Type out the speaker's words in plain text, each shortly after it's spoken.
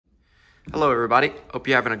Hello everybody, hope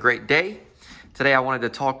you're having a great day. Today I wanted to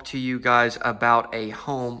talk to you guys about a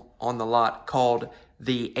home on the lot called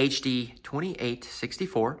the HD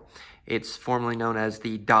 2864. It's formerly known as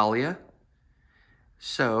the Dalia.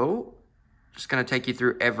 So, just going to take you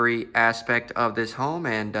through every aspect of this home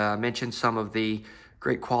and mention some of the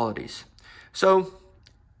great qualities. So,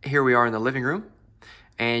 here we are in the living room.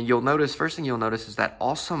 And you'll notice, first thing you'll notice is that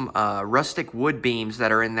awesome rustic wood beams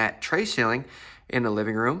that are in that tray ceiling in the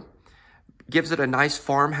living room. Gives it a nice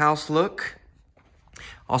farmhouse look.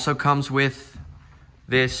 Also comes with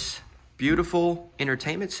this beautiful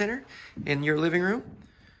entertainment center in your living room.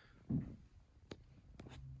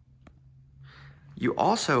 You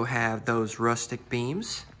also have those rustic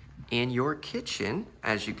beams in your kitchen,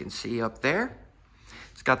 as you can see up there.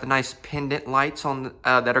 It's got the nice pendant lights on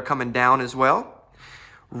that are coming down as well.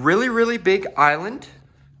 Really big island.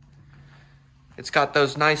 It's got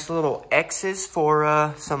those nice little X's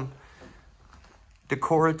for some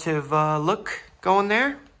decorative look going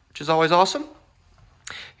there, which is always awesome.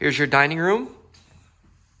 Here's your dining room.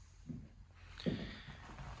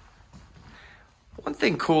 One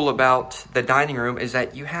thing cool about the dining room is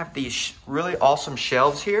that you have these really awesome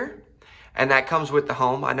shelves here, and that comes with the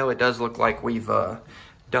home. I know it does look like we've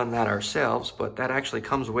done that ourselves, but that actually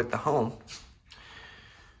comes with the home.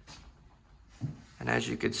 And as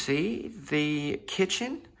you can see, the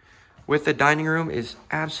kitchen with the dining room is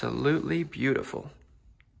absolutely beautiful.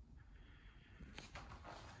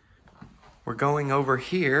 We're going over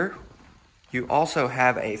here. You also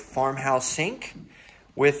have a farmhouse sink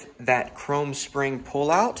with that chrome spring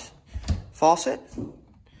pull-out faucet.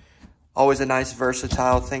 Always a nice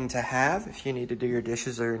versatile thing to have if you need to do your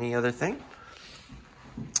dishes or any other thing.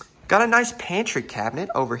 Got a nice pantry cabinet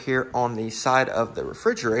over here on the side of the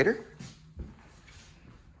refrigerator.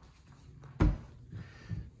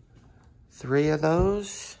 3 of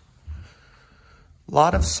those.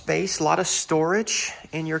 Lot of space, lot of storage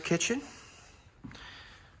in your kitchen.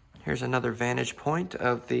 Here's another vantage point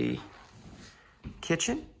of the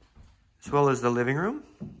kitchen, as well as the living room.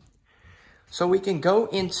 So we can go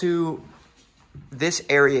into this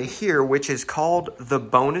area here, which is called the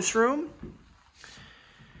bonus room.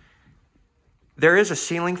 There is a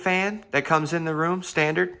ceiling fan that comes in the room,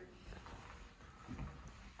 standard.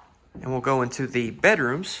 And we'll go into the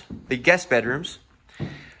bedrooms, the guest bedrooms.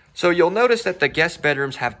 So you'll notice that the guest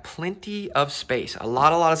bedrooms have plenty of space, a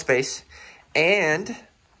lot of space, and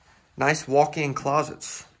nice walk-in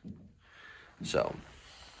closets. So,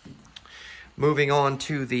 moving on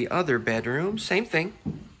to the other bedroom, same thing.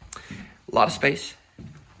 A lot of space.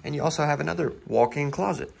 And you also have another walk-in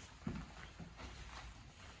closet.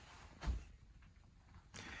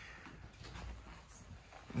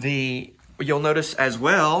 You'll notice as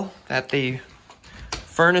well that the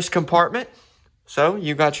furnace compartment, so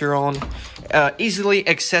you got your own easily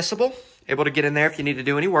accessible, able to get in there if you need to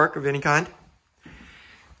do any work of any kind.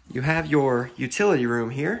 You have your utility room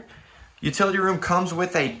here. Utility room comes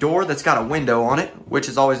with a door that's got a window on it, which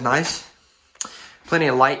is always nice. Plenty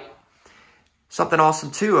of light. Something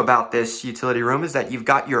awesome too about this utility room is that you've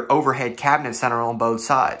got your overhead cabinet center on both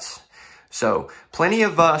sides. So plenty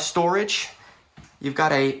of storage. You've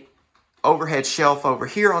got a overhead shelf over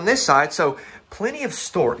here on this side, so plenty of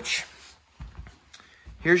storage.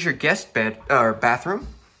 Here's your guest bed or bathroom.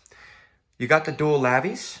 You got the dual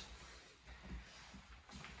lavies.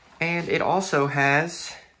 And it also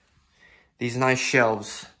has these nice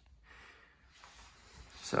shelves.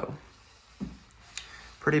 So,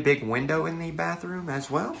 pretty big window in the bathroom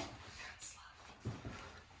as well.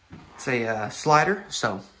 It's a slider,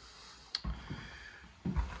 so.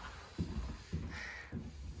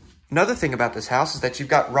 Another thing about this house is that you've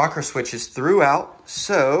got rocker switches throughout,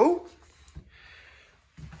 so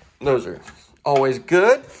those are always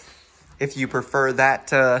good if you prefer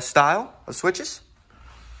that style of switches.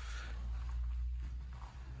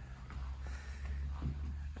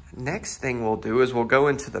 Next thing we'll do is we'll go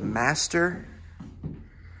into the master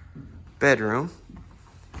bedroom.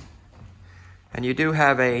 And you do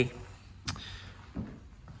have a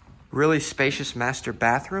really spacious master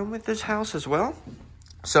bathroom with this house as well.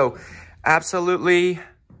 So, absolutely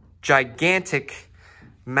gigantic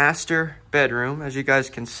master bedroom, as you guys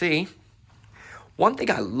can see. One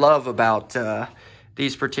thing I love about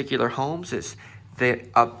these particular homes is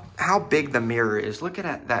how big the mirror is. Look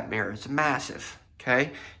at that mirror. It's massive.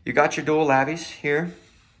 Okay, you got your dual lavies here.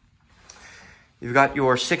 You've got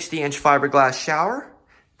your 60-inch fiberglass shower.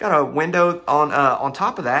 Got a window on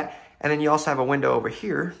top of that, and then you also have a window over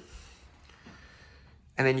here.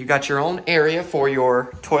 And then you got your own area for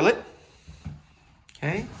your toilet.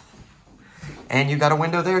 Okay, And you got a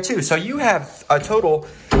window there too. So you have a total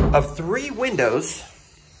of 3 windows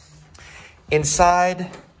inside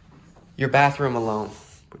your bathroom alone,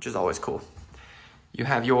 which is always cool. You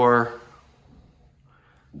have your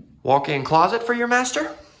walk-in closet for your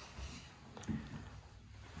master.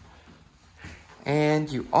 And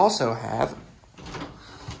you also have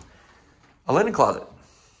a linen closet.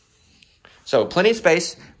 So plenty of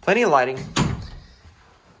space, plenty of lighting.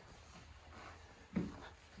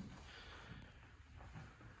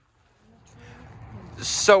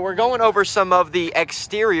 So we're going over some of the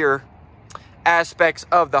exterior aspects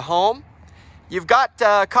of the home. You've got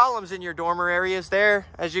columns in your dormer areas there,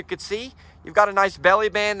 as you could see. You've got a nice belly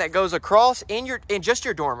band that goes across in just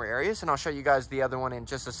your dormer areas, and I'll show you guys the other one in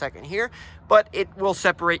just a second here. But it will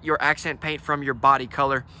separate your accent paint from your body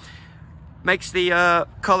color. Makes the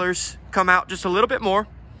colors come out just a little bit more.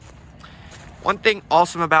 One thing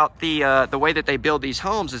awesome about the way that they build these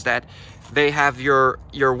homes is that they have your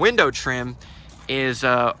window trim is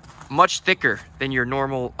much thicker than your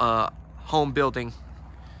normal home building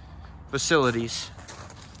facilities.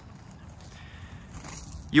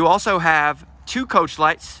 You also have 2 coach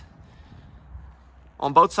lights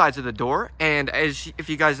on both sides of the door, and if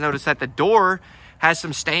you guys notice that the door has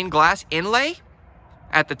some stained glass inlay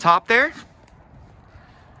at the top there.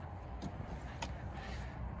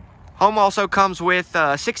 Home also comes with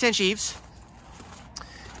 6-inch eaves,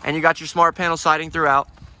 and you got your smart panel siding throughout.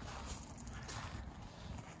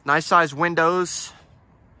 Nice size windows.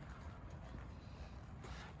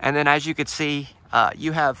 And then as you can see,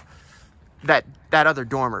 you have that other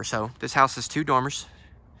dormer. So this house has 2 dormers.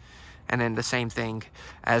 And then the same thing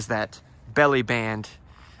as that belly band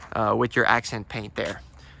with your accent paint there.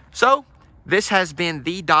 So this has been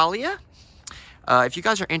the Dalia. If you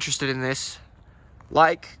guys are interested in this,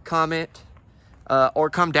 like, comment, or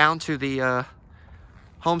come down to the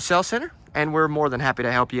home sale center. And we're more than happy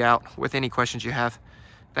to help you out with any questions you have.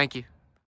 Thank you.